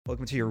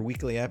Welcome to your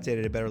weekly update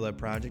at A Better Love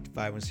Project,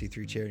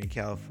 501c3 charity in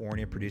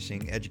California,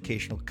 producing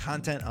educational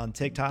content on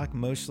TikTok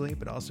mostly,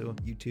 but also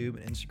YouTube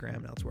and Instagram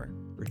and elsewhere.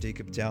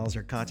 Radhika Patel is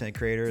our content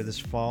creator this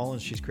fall,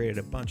 and she's created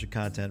a bunch of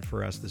content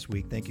for us this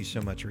week. Thank you so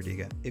much,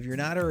 Radhika. If you're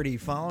not already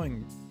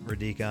following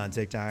Radhika on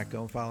TikTok,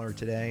 go and follow her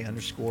today,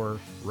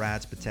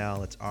 _Radz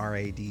Patel. It's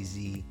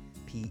RADZ.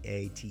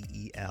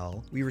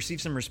 Patel. We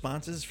received some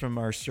responses from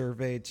our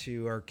survey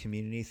to our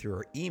community through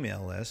our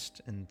email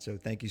list. And so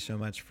thank you so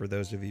much for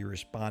those of you who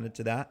responded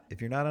to that. If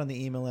you're not on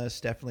the email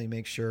list, definitely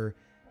make sure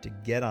to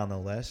get on the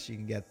list. You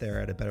can get there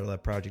at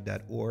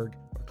abetterloveproject.org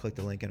or click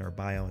the link in our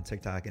bio on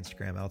TikTok,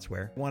 Instagram,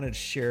 elsewhere. I wanted to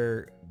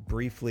share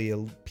briefly a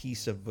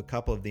piece of a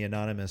couple of the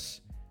anonymous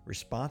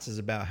responses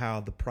about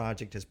how the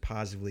project has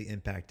positively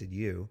impacted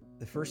you.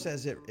 The first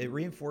says it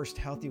reinforced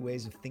healthy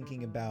ways of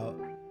thinking about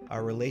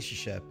our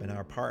relationship and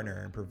our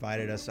partner and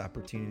provided us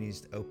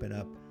opportunities to open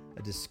up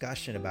a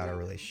discussion about our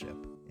relationship.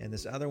 And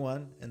this other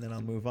one, and then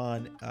I'll move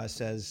on,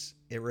 says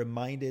it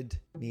reminded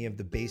me of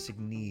the basic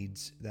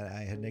needs that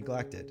I had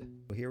neglected.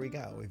 Well, here we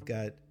go. We've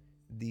got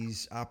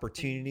these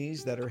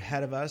opportunities that are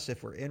ahead of us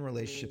if we're in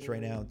relationships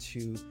right now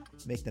to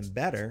make them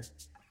better.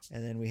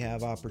 And then we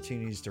have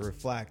opportunities to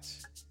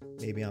reflect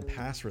maybe on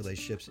past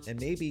relationships and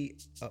maybe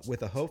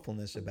with a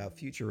hopefulness about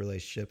future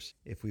relationships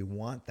if we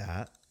want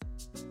that.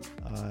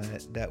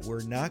 That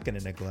we're not going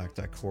to neglect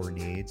our core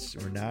needs.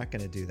 We're not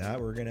going to do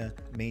that. We're going to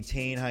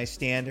maintain high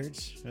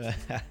standards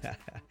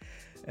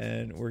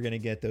and we're going to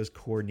get those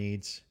core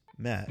needs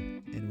met.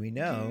 And we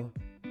know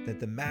that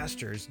the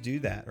masters do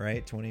that,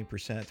 right? 20%,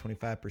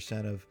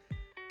 25% of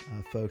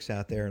folks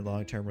out there in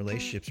long-term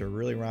relationships are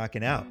really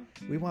rocking out.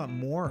 We want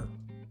more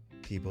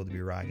people to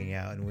be rocking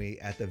out, and we,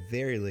 at the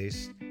very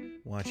least,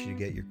 want you to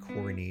get your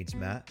core needs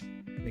met.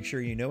 Make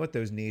sure you know what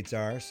those needs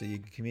are so you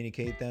can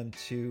communicate them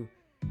to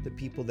the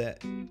people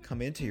that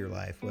come into your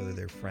life, whether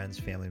they're friends,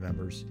 family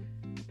members,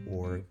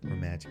 or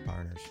romantic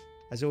partners.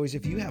 As always,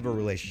 if you have a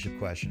relationship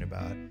question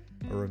about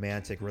a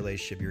romantic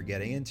relationship you're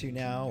getting into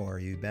now or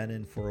you've been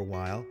in for a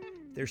while,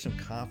 if there's some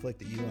conflict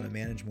that you want to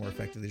manage more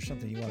effectively, there's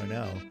something you want to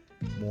know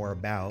more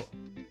about,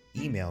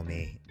 email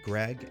me,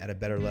 Greg at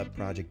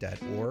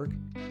abetterloveproject.org.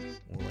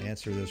 We'll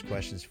answer those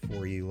questions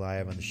for you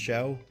live on the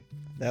show.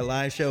 That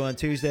live show on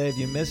Tuesday, if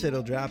you miss it,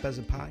 it'll drop as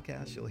a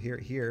podcast. You'll hear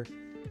it here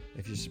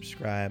if you're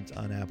subscribed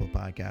on Apple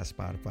Podcasts,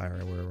 Spotify,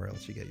 or wherever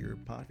else you get your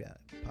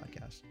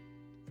podcast.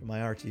 From my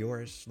heart to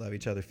yours, love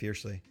each other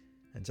fiercely.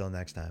 Until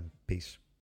next time, peace.